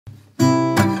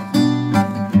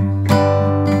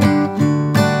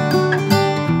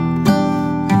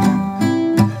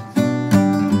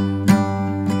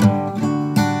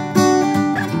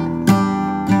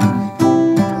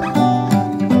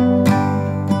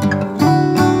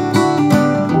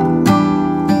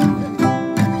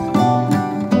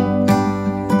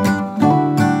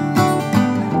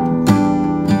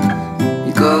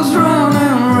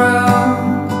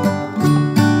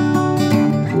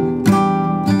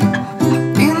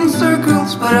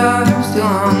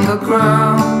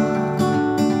ground.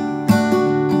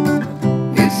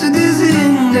 It's a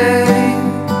dizzying day.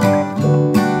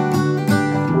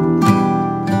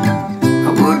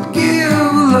 I would give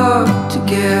a lot to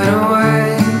get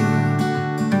away.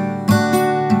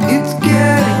 It's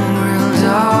getting real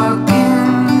dark in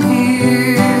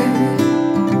here.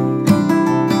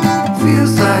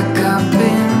 Feels like I've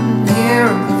been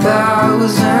here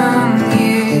 1,000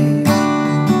 years.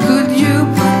 Could you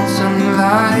bring some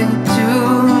light to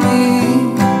me?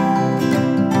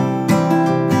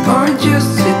 Or just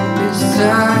sit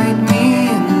beside me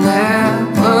and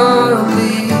never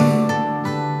leave?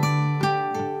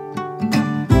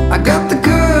 I got the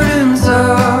curtains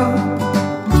up.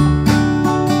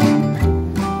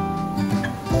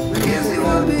 Guess it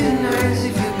would be nice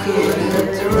if you could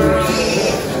interrupt.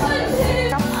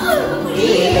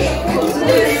 It's a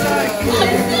day like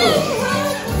this.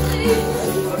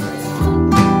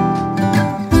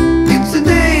 It's a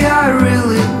day I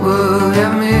really would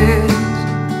have missed.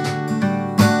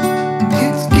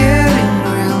 It's getting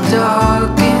real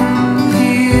dark in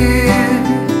here.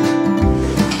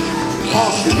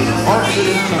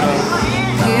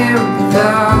 Here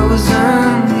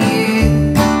 1,000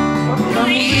 years.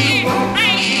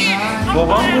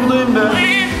 Babam buradayım ben.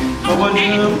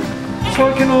 Babacığım.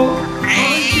 Sakin ol.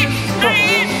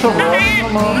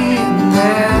 Tamam.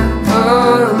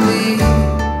 Never leave.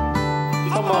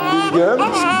 Tamam Bilge'm.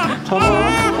 Tamam.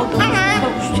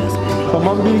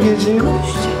 Tamam Bilge'ciğim.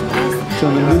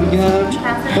 Canım Bilge'm.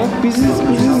 Bak biziz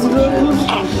güzel kız.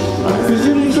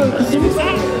 Bizim güzel kızımız.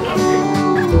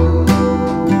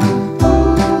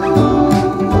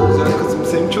 Güzel kızım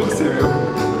seni çok seviyorum.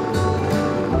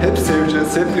 Hep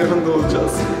seveceğiz, hep yanında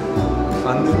olacağız.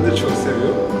 Anneni de çok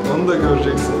seviyor. Onu da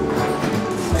göreceksin.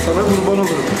 Sana kurban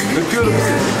olurum. Öpüyorum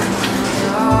seni.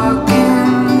 Dark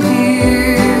in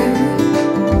here.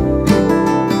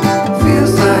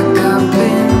 Feels like I've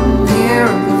been here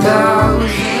 1,000.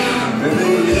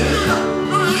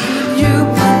 Could you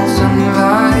bring some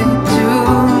light to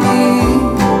me?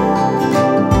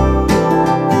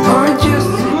 Or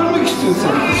just Görmek istiyorsun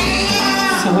sen.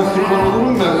 Sana kurban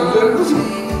olurum ben. Güzel kızım.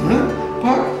 Hı?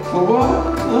 Bak baba.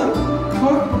 Hı?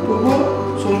 Bak baba.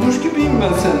 Sormuş gibiyim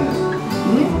ben seninle.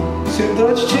 Hı?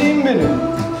 Sevda çiçeğim benim.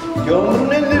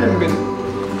 Yağmurun ellerim benim.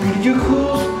 Bilge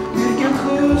kız. Bilge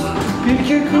kız.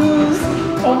 Bilge kız.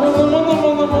 Aman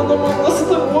nasıl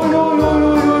da oy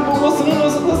babasını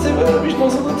nasıl da severmiş,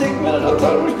 nasıl da tekmeler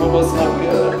atarmış babasına bu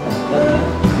ya. Ha?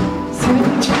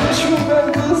 Senin için yaşıyorum ben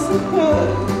kız. Ha?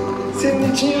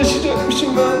 Senin için yaşayacakmışım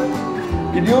ben.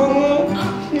 Biliyor musun?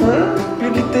 Ha?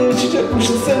 Birlikte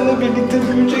yaşayacakmışız, seninle birlikte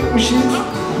büyüyecekmişiz.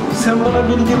 Sen bana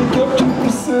bilgelik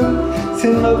yapacakmışsın.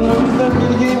 Senin adın o yüzden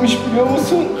Bilge'ymiş biliyor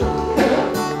musun?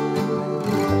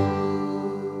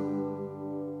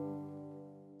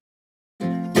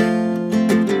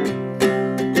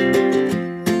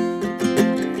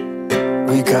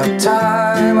 we got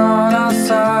time on our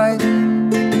side.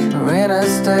 We're in a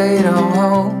state of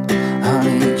hope. I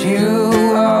need you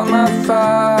on my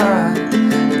fire.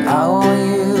 I want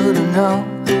you to know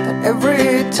that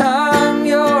every time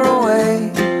you're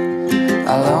away,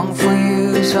 I long for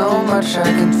you so much I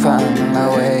can find my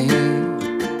way.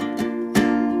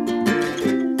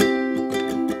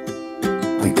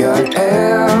 We got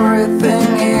everything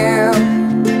here,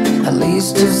 at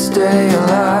least to stay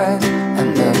alive.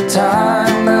 And the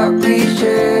time that we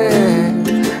share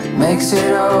makes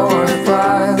it all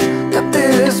worthwhile. Got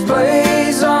this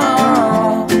place on our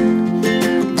own.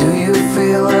 Do you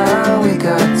feel that we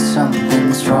got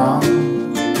something strong?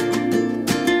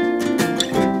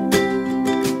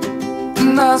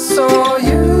 And I saw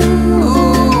you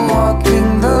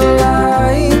walking the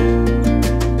line,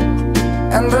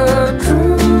 and the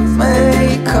truth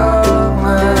may come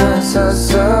as a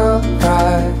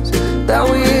surprise that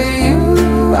with you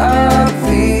I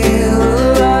feel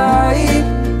alive.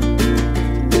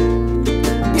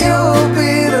 You'll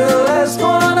be the last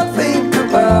one I think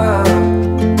about.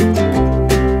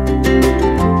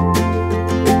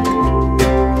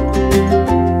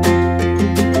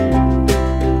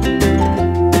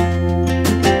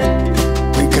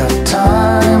 We got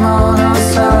time on our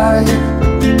side.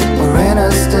 We're in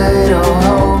a state of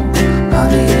hope. I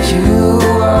need you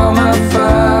on my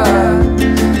fire.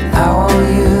 I want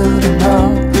you to know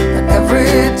that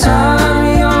every time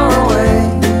you're away,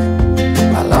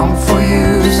 I long for you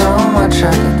so much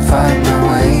I can find my